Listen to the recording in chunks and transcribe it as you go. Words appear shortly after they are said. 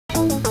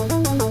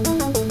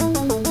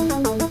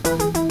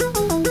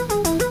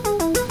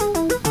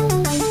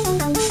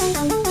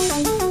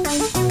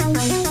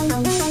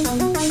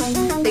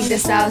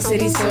South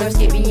City source,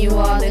 giving you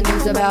all the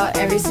news about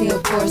every single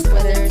course,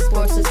 whether it's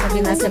sports or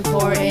something that's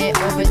important.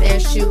 Over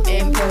there,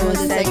 shooting pros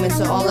and segments,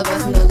 so all of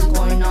us know what's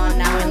going on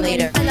now and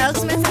later.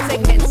 Announcements and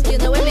segments, you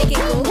know we make it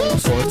cool.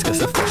 Sorts gets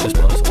the freshest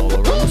buzz all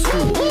around the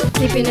school.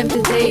 Keeping up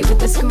to date with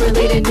the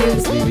school-related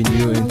news. Leaving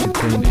you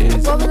entertained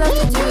is What we love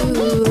to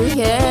do,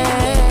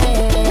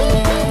 yeah.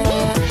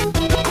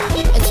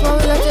 It's what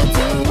we love to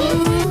do.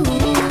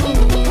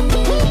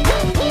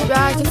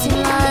 Broadcasting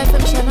live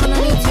from Channel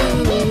 92.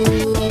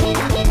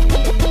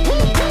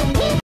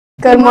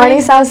 Good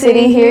morning, South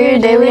City. Here are your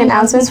daily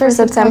announcements for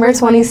September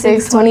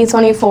 26,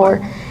 2024.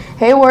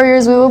 Hey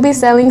Warriors, we will be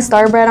selling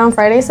Star Bread on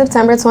Friday,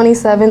 September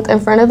 27th in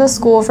front of the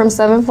school from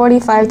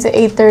 7:45 to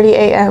 8:30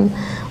 a.m.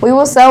 We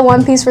will sell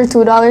one piece for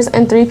 $2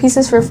 and 3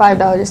 pieces for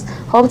 $5.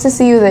 Hope to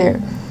see you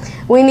there.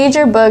 We need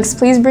your books.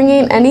 Please bring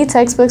in any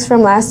textbooks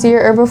from last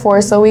year or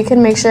before so we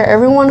can make sure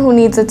everyone who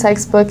needs a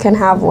textbook can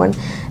have one.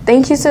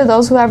 Thank you to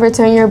those who have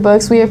returned your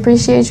books. We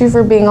appreciate you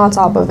for being on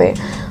top of it.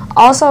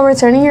 Also,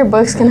 returning your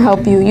books can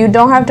help you. You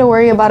don't have to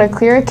worry about a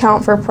clear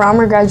account for prom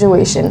or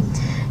graduation.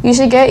 You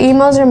should get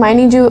emails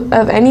reminding you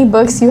of any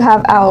books you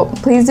have out.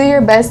 Please do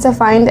your best to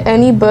find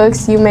any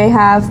books you may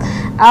have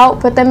out,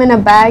 put them in a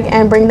bag,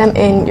 and bring them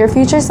in. Your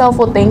future self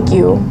will thank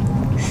you.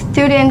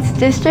 Students,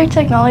 District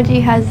Technology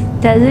has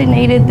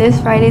designated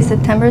this Friday,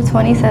 September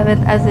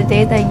 27th as the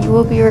day that you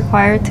will be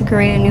required to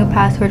create a new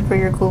password for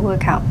your Google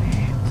account.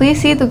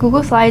 Please see the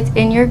Google Slides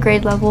in your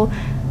grade level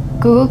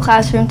Google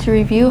Classroom to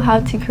review how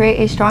to create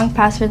a strong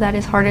password that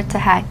is harder to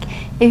hack.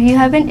 If you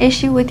have an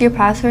issue with your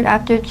password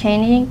after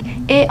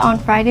changing it on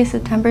Friday,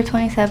 September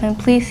 27,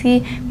 please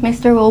see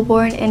Mr.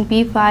 Wilborn in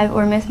B5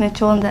 or Ms.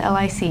 Mitchell in the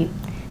LIC.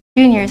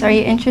 Juniors, are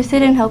you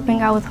interested in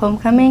helping out with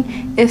homecoming?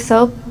 If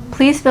so,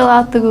 please fill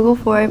out the Google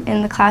form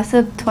in the Class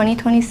of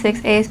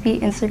 2026 ASB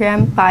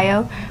Instagram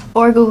bio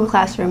or Google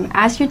Classroom.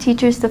 Ask your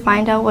teachers to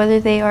find out whether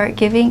they are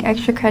giving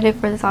extra credit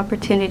for this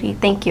opportunity.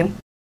 Thank you.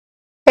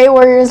 Hey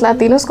Warriors,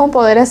 Latinos Con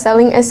Poder is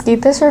selling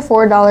esquites for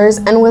 $4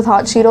 and with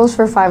hot Cheetos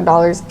for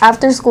 $5.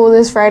 After school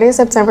this Friday,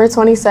 September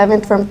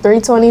 27th from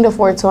 3:20 to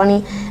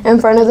 4:20 in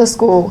front of the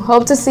school.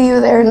 Hope to see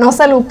you there. No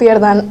se lo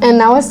pierdan. And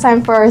now it's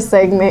time for our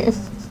segment.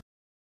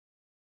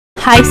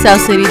 Hi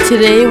South City,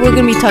 today we're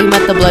going to be talking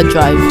about the blood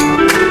drive.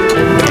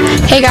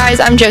 Hey guys,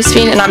 I'm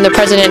Josephine and I'm the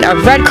president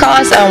of Red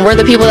Cross. We're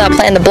the people that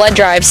plan the blood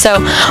drive.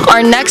 So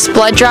our next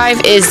blood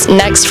drive is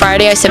next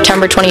Friday,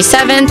 September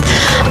 27th.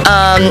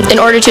 In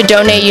order to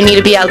donate, you need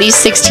to be at least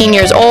 16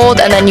 years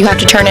old, and then you have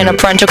to turn in a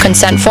parental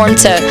consent form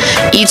to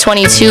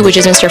E22, which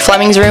is Mr.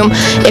 Fleming's room.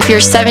 If you're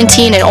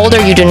 17 and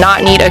older, you do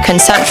not need a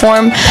consent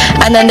form.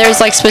 And then there's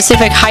like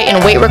specific height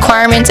and weight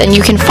requirements, and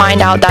you can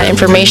find out that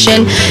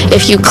information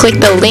if you click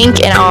the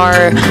link in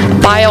our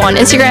bio on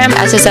Instagram,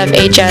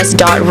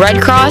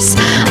 ssfhs.redcross.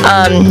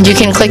 You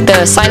can click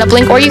the sign up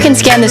link, or you can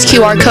scan this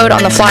QR code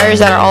on the flyers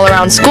that are all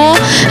around school,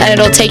 and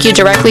it'll take you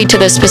directly to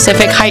the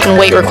specific height and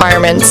weight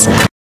requirements.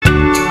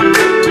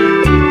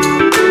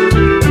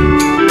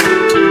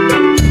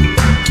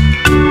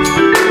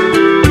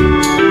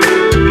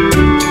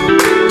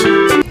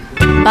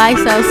 Bye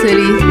South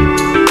City.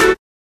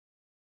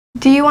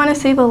 Do you want to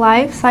save a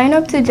life? Sign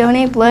up to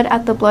donate blood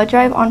at the blood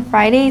drive on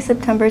Friday,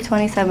 September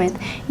 27th.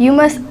 You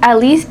must at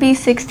least be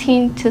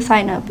 16 to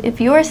sign up.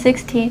 If you are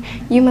 16,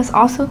 you must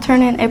also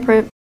turn in a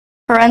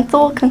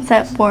parental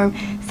consent form.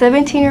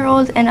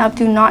 17-year-olds and up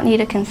do not need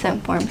a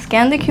consent form.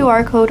 Scan the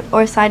QR code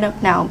or sign up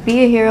now.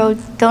 Be a hero,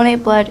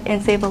 donate blood,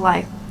 and save a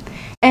life.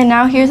 And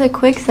now here's a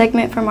quick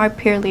segment from our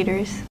peer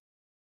leaders.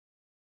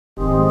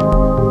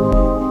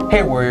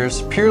 Hey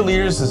Warriors, Peer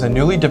Leaders is a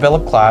newly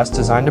developed class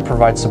designed to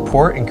provide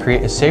support and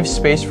create a safe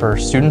space for our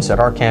students at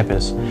our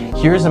campus.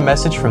 Here's a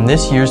message from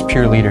this year's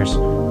Peer Leaders.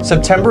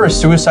 September is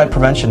Suicide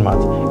Prevention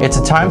Month. It's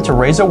a time to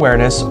raise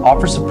awareness,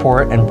 offer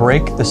support, and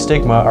break the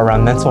stigma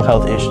around mental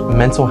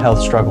health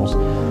struggles.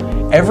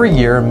 Every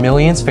year,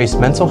 millions face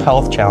mental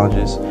health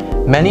challenges.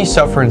 Many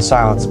suffer in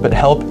silence, but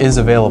help is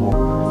available.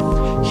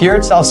 Here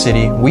at South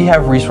City, we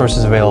have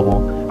resources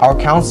available. Our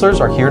counselors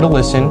are here to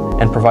listen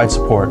and provide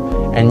support,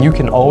 and you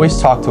can always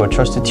talk to a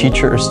trusted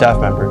teacher or staff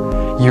member.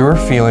 Your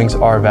feelings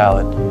are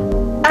valid.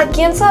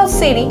 Aquí en South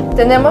City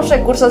tenemos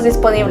recursos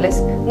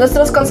disponibles.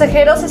 Nuestros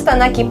consejeros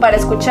están aquí para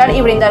escuchar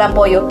y brindar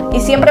apoyo,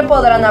 y siempre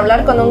podrán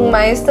hablar con un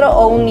maestro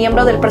o un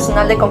miembro del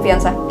personal de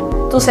confianza.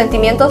 Tus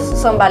sentimientos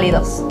son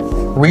válidos.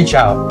 Reach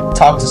out,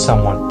 talk to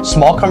someone.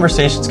 Small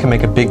conversations can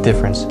make a big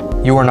difference.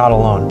 You are not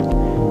alone.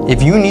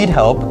 If you need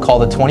help, call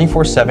the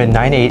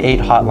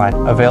 24/7-988 hotline,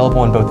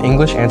 available in both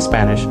English and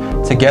Spanish.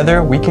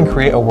 Together, we can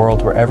create a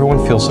world where everyone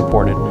feels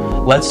supported.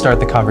 Let's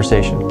start the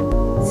conversation.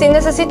 Si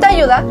necesita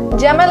ayuda,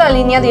 llame a la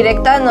línea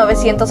directa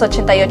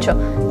 988,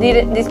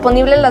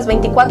 disponible las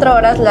 24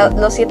 horas,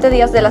 los 7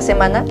 días de la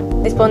semana,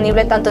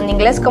 disponible tanto en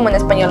inglés como en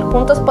español.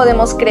 Juntos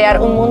podemos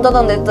crear un mundo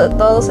donde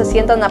todos se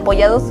sientan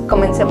apoyados.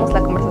 Comencemos la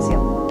conversación.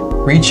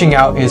 Reaching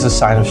out is a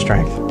sign of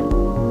strength.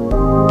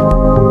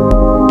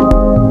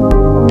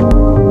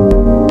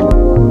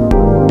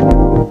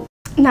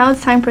 Now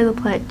it's time for the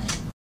pledge.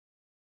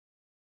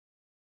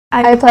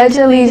 I pledge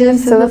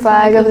allegiance to the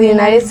flag of the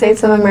United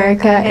States of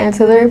America and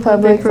to the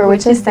republic for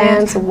which it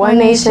stands, one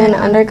nation,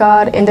 under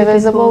God,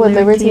 indivisible, with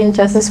liberty and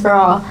justice for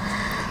all.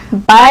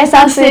 Bye,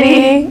 South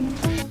City!